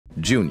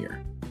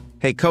Junior.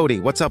 Hey,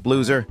 Cody, what's up,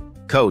 loser?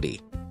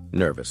 Cody,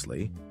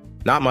 nervously.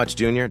 Not much,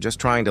 Junior, just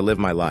trying to live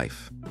my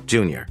life.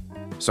 Junior,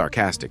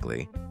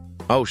 sarcastically.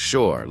 Oh,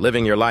 sure,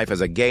 living your life as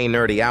a gay,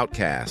 nerdy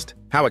outcast.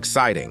 How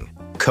exciting.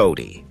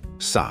 Cody,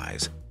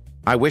 sighs.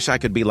 I wish I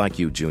could be like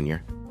you,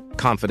 Junior.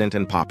 Confident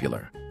and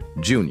popular.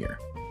 Junior,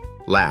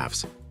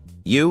 laughs.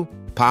 You?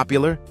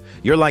 Popular?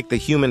 You're like the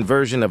human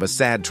version of a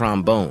sad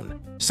trombone.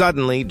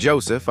 Suddenly,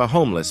 Joseph, a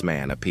homeless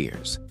man,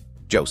 appears.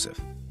 Joseph.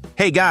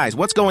 Hey, guys,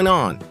 what's going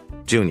on?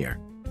 Junior,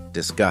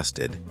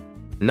 disgusted.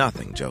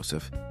 Nothing,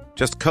 Joseph.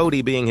 Just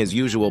Cody being his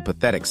usual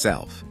pathetic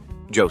self.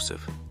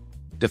 Joseph,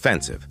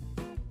 defensive.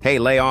 Hey,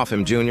 lay off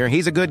him, Junior.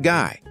 He's a good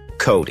guy.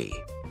 Cody,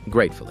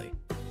 gratefully.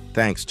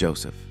 Thanks,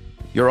 Joseph.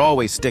 You're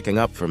always sticking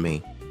up for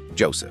me.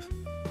 Joseph,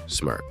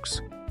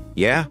 smirks.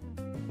 Yeah?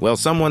 Well,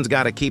 someone's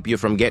got to keep you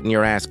from getting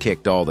your ass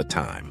kicked all the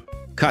time.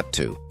 Cut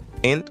to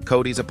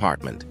Cody's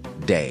apartment.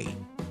 Day.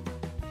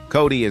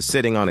 Cody is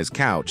sitting on his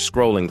couch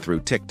scrolling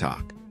through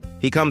TikTok.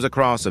 He comes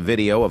across a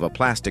video of a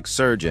plastic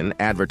surgeon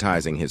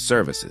advertising his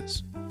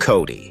services.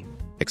 Cody,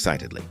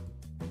 excitedly.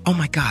 Oh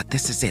my God,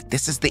 this is it.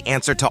 This is the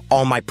answer to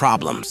all my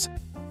problems.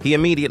 He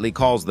immediately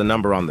calls the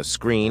number on the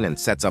screen and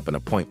sets up an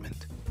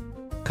appointment.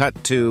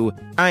 Cut to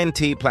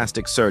INT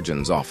plastic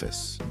surgeon's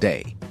office.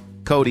 Day.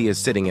 Cody is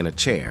sitting in a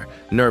chair,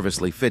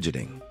 nervously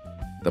fidgeting.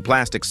 The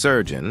plastic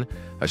surgeon,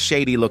 a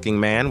shady-looking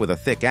man with a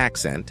thick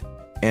accent,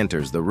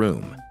 enters the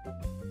room.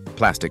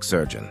 Plastic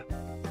surgeon,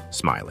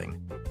 smiling.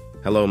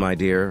 Hello, my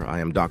dear. I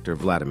am Dr.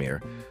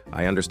 Vladimir.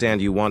 I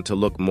understand you want to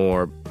look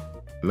more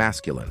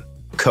masculine.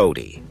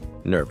 Cody,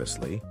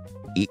 nervously.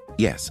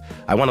 Yes,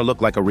 I want to look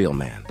like a real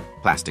man.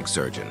 Plastic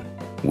surgeon,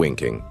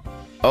 winking.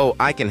 Oh,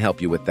 I can help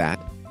you with that.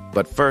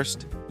 But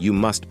first, you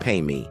must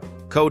pay me.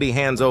 Cody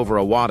hands over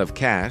a wad of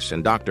cash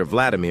and Dr.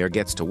 Vladimir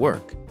gets to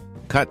work.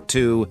 Cut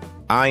to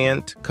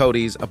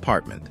Cody's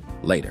apartment.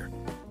 Later.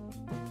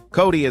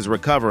 Cody is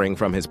recovering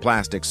from his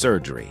plastic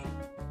surgery.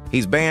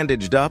 He's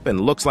bandaged up and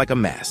looks like a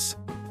mess.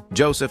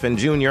 Joseph and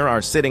Junior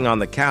are sitting on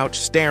the couch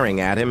staring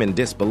at him in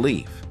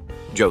disbelief.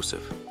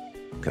 Joseph,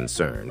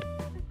 concerned.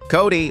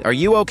 Cody, are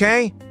you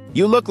okay?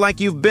 You look like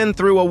you've been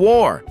through a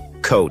war.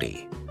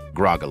 Cody,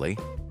 groggily.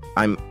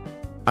 I'm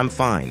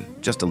fine,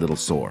 just a little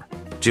sore.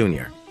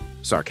 Junior,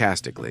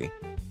 sarcastically.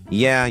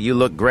 Yeah, you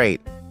look great,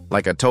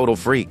 like a total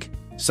freak.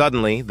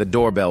 Suddenly, the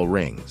doorbell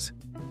rings.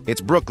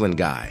 It's Brooklyn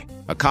Guy,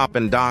 a cop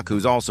and doc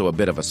who's also a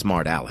bit of a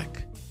smart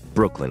aleck.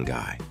 Brooklyn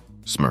Guy,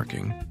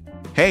 smirking.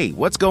 Hey,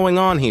 what's going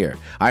on here?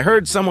 I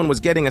heard someone was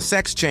getting a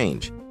sex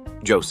change.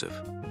 Joseph,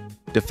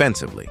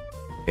 defensively.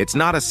 It's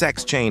not a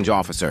sex change,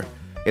 officer.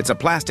 It's a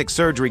plastic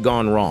surgery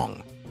gone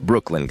wrong.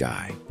 Brooklyn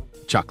Guy,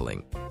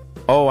 chuckling.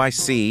 Oh, I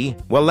see.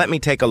 Well, let me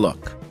take a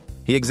look.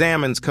 He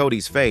examines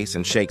Cody's face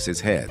and shakes his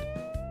head.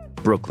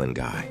 Brooklyn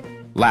Guy,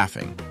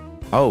 laughing.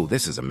 Oh,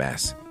 this is a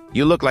mess.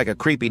 You look like a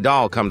creepy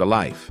doll come to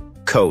life.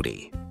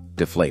 Cody,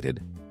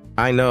 deflated.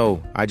 I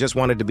know, I just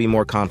wanted to be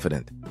more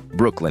confident.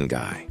 Brooklyn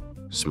Guy,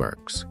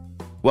 smirks.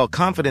 Well,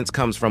 confidence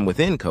comes from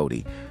within,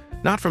 Cody,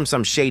 not from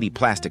some shady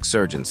plastic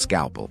surgeon's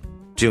scalpel.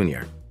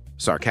 Junior,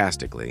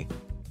 sarcastically.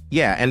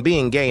 Yeah, and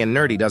being gay and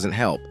nerdy doesn't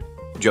help.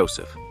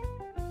 Joseph,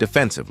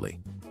 defensively.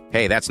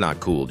 Hey, that's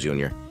not cool,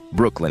 Junior.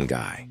 Brooklyn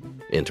Guy,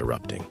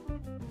 interrupting.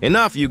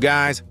 Enough, you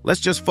guys. Let's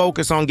just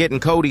focus on getting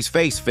Cody's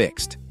face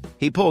fixed.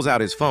 He pulls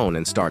out his phone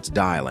and starts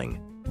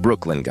dialing.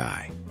 Brooklyn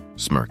Guy,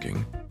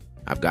 smirking.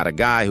 I've got a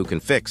guy who can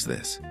fix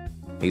this.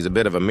 He's a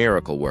bit of a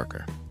miracle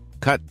worker.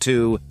 Cut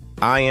to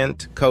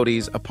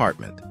Cody's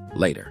apartment.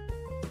 Later.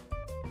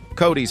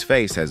 Cody's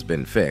face has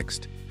been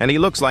fixed, and he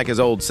looks like his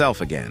old self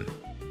again.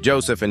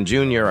 Joseph and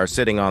Junior are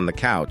sitting on the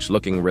couch,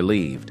 looking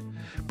relieved.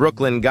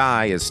 Brooklyn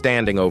Guy is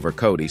standing over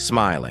Cody,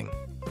 smiling.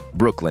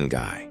 Brooklyn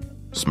Guy,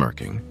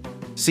 smirking.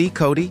 See,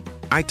 Cody?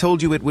 I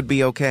told you it would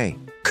be okay.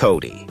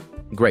 Cody,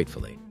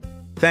 gratefully.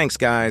 Thanks,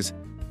 guys.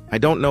 I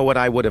don't know what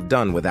I would have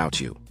done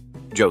without you.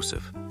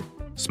 Joseph,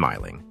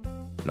 smiling.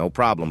 No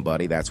problem,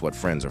 buddy. That's what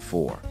friends are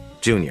for.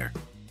 Junior,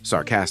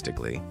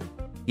 sarcastically.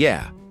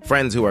 Yeah,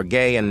 friends who are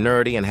gay and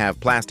nerdy and have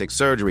plastic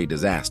surgery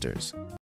disasters.